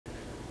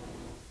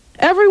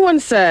Everyone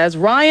says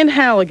Ryan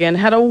Halligan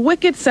had a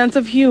wicked sense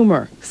of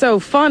humor. So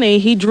funny,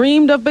 he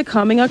dreamed of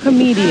becoming a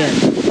comedian.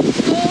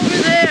 Go over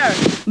there.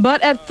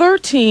 But at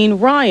 13,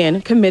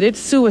 Ryan committed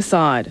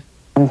suicide.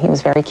 He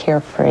was very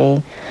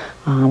carefree,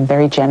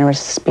 very generous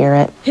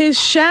spirit. His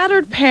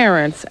shattered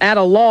parents, at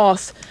a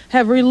loss,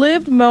 have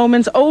relived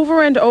moments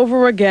over and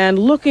over again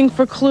looking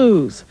for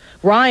clues.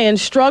 Ryan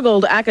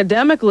struggled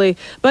academically,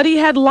 but he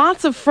had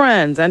lots of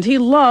friends and he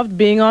loved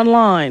being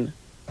online.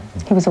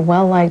 He was a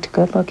well-liked,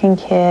 good-looking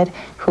kid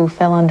who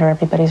fell under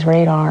everybody's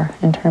radar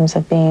in terms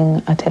of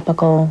being a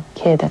typical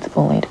kid that's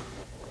bullied.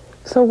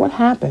 So what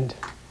happened?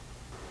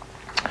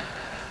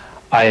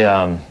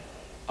 I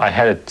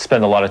had to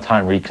spend a lot of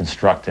time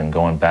reconstructing,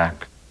 going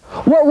back.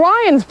 What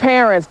Ryan's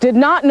parents did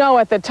not know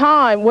at the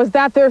time was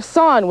that their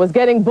son was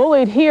getting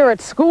bullied here at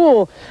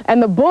school,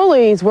 and the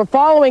bullies were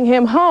following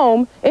him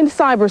home in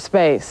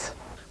cyberspace.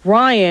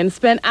 Ryan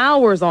spent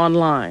hours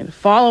online,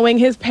 following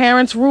his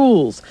parents'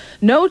 rules.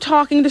 No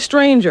talking to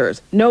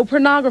strangers, no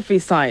pornography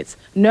sites,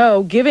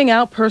 no giving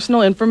out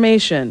personal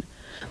information.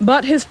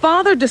 But his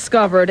father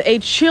discovered a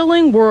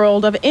chilling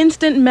world of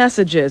instant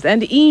messages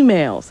and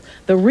emails.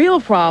 The real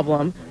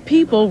problem,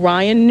 people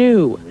Ryan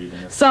knew.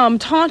 Some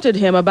taunted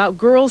him about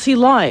girls he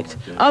liked.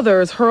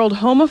 Others hurled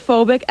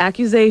homophobic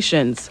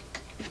accusations.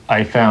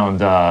 I found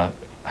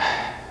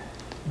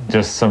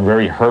just some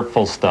very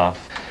hurtful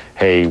stuff.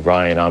 Hey,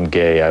 Ryan, I'm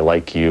gay. I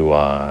like you.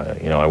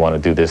 I want to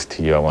do this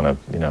to you. I want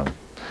to,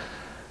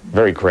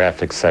 very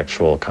graphic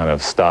sexual kind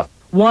of stuff.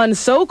 One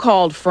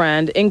so-called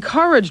friend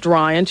encouraged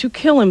Ryan to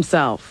kill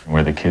himself.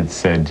 Where the kid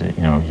said,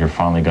 you're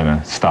finally going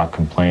to stop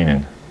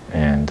complaining.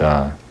 And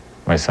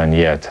my son,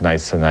 yeah,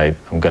 tonight's the night.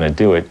 I'm going to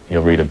do it.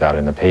 You'll read about it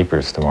in the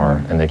papers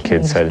tomorrow. And the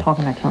kid said,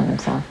 talking about killing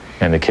himself.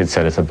 And the kid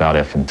said it's about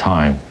effing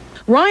time.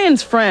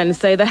 Ryan's friends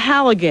say the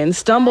Halligans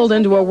stumbled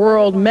into a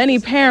world many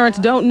parents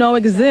don't know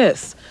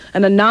exists.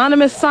 An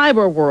anonymous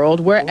cyber world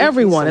where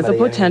everyone is a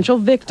potential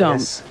victim.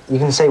 You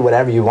can say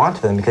whatever you want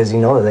to them because you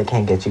know that they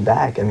can't get you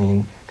back. I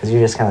mean, because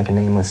you're just kind of like a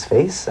nameless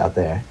face out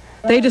there.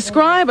 They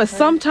describe a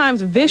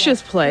sometimes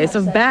vicious place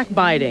of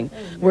backbiting,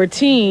 where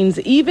teens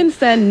even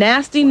send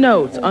nasty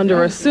notes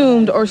under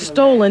assumed or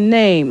stolen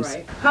names.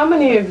 How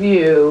many of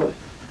you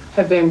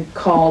have been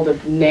called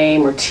a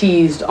name or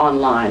teased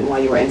online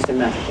while you were instant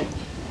messaging?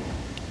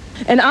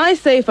 An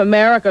iSafe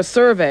America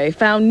survey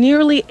found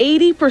nearly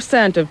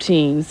 80% of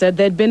teens said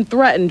they'd been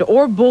threatened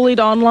or bullied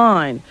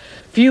online.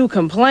 Few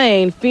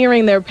complain,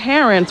 fearing their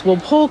parents will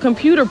pull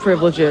computer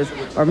privileges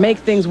or make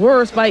things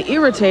worse by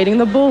irritating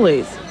the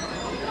bullies.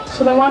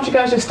 So then why don't you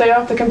guys just stay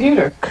off the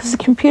computer? Because the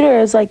computer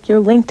is like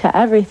you're linked to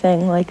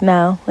everything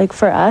now. Like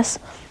for us,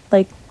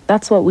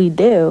 that's what we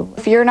do.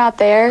 If you're not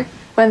there,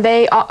 when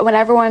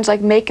everyone's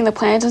making the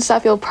plans and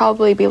stuff, you'll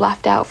probably be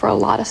left out for a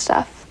lot of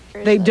stuff.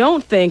 They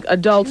don't think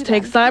adults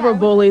take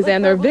cyberbullies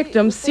and their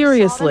victims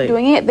seriously.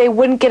 Doing it, they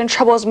wouldn't get in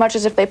trouble as much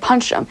as if they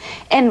punched them.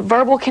 And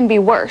verbal can be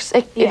worse.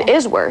 It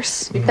is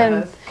worse.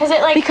 Because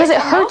it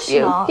hurts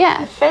you.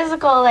 Yeah.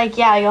 Physical,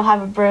 you'll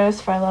have a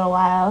bruise for a little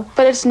while.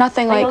 But it's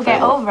nothing like you'll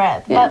get over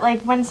it. Yeah.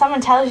 But when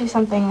someone tells you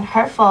something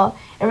hurtful,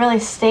 it really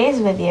stays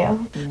with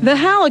you. The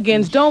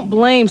Halligans don't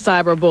blame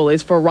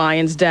cyberbullies for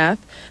Ryan's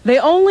death. They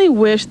only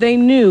wish they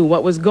knew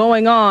what was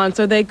going on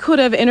so they could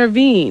have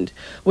intervened,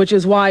 which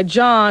is why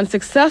John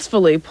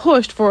successfully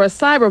pushed for a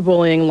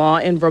cyberbullying law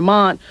in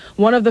Vermont,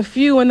 one of the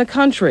few in the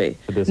country.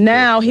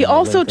 Now he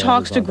also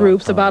talks to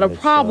groups about a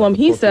problem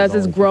he says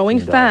is growing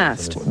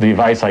fast. The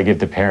advice I give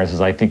to parents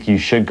is I think you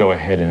should go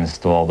ahead and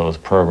install those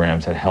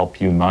programs that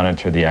help you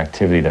monitor the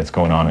activity that's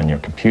going on your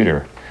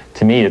computer.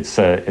 To me, it's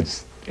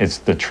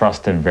the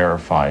trust and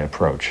verify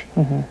approach,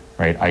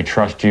 right? I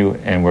trust you,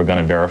 and we're going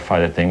to verify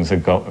that things are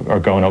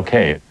going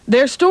okay.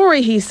 Their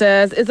story, he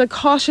says, is a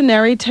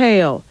cautionary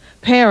tale.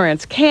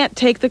 Parents can't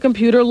take the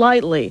computer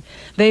lightly.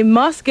 They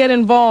must get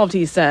involved,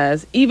 he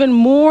says, even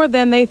more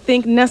than they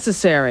think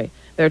necessary.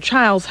 Their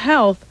child's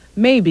health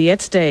may be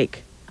at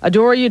stake.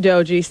 Adora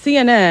Udoji,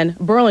 CNN,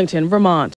 Burlington, Vermont.